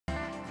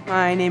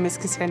My name is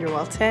Cassandra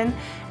Welton,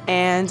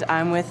 and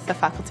I'm with the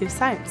Faculty of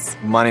Science.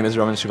 My name is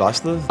Roman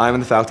Srivastava. I'm in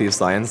the Faculty of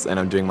Science, and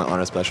I'm doing my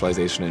honors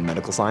specialization in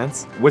medical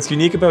science. What's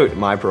unique about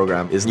my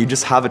program is you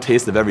just have a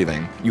taste of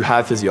everything. You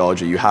have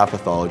physiology, you have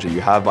pathology, you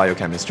have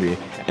biochemistry,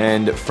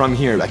 and from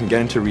here I can get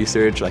into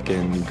research, I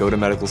can go to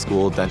medical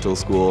school, dental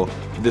school.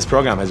 This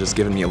program has just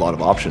given me a lot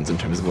of options in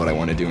terms of what I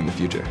want to do in the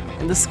future.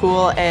 And the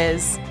school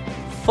is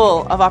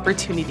full of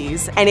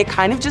opportunities, and it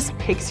kind of just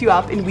picks you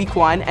up in week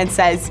one and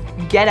says,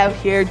 get out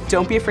here,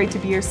 don't be afraid to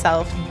be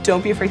yourself,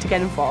 don't be afraid to get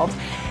involved.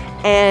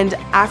 And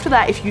after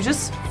that, if you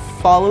just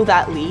follow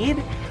that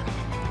lead,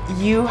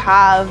 you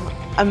have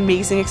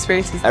amazing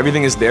experiences.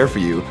 Everything is there for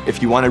you.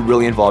 If you want to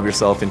really involve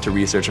yourself into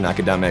research and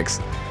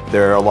academics,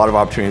 there are a lot of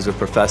opportunities with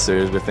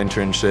professors, with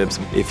internships.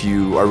 If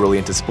you are really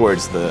into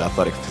sports, the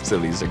athletic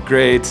facilities are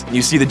great.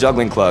 You see the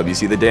juggling club, you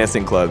see the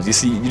dancing clubs,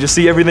 you just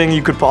see everything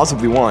you could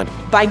possibly want.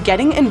 By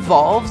getting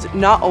involved,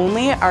 not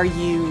only are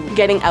you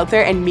getting out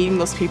there and meeting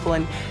those people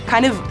and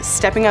kind of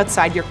stepping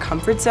outside your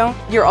comfort zone,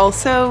 you're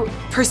also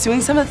pursuing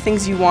some of the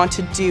things you want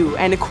to do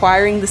and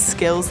acquiring the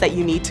skills that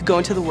you need to go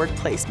into the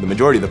workplace. The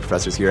majority of the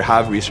professors here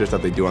have research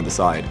that they do on the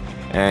side,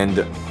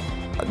 and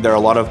there are a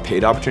lot of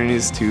paid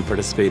opportunities to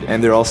participate,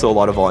 and there are also a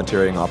lot of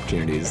volunteering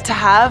opportunities. To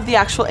have the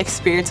actual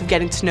experience of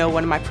getting to know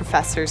one of my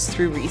professors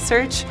through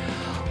research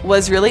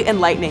was really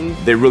enlightening.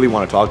 They really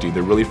want to talk to you.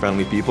 They're really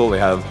friendly people. They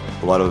have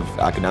a lot of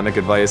academic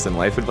advice and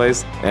life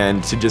advice,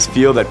 and to just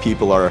feel that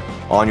people are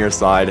on your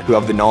side who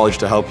have the knowledge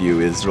to help you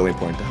is really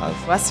important to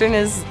have. Western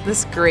is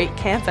this great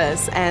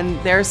campus, and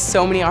there are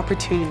so many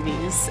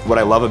opportunities. What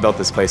I love about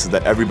this place is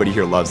that everybody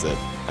here loves it,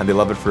 and they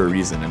love it for a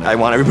reason, and I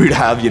want everybody to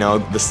have,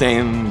 the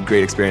same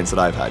great experience that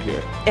I've had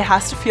here. It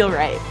has to feel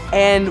right,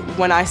 and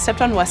when I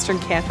stepped on Western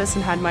campus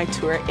and had my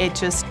tour, it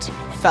just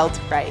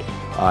felt right.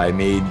 I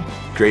made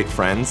great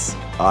friends.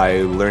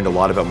 I learned a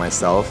lot about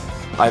myself.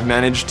 I've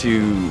managed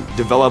to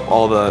develop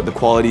all the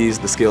qualities,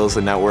 the skills,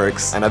 the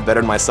networks, and I've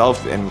bettered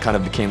myself and kind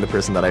of became the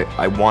person that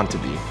I want to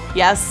be.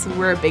 Yes,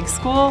 we're a big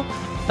school,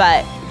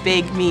 but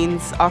big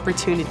means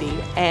opportunity,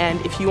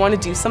 and if you want to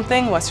do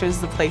something, Western is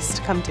the place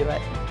to come do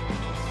it.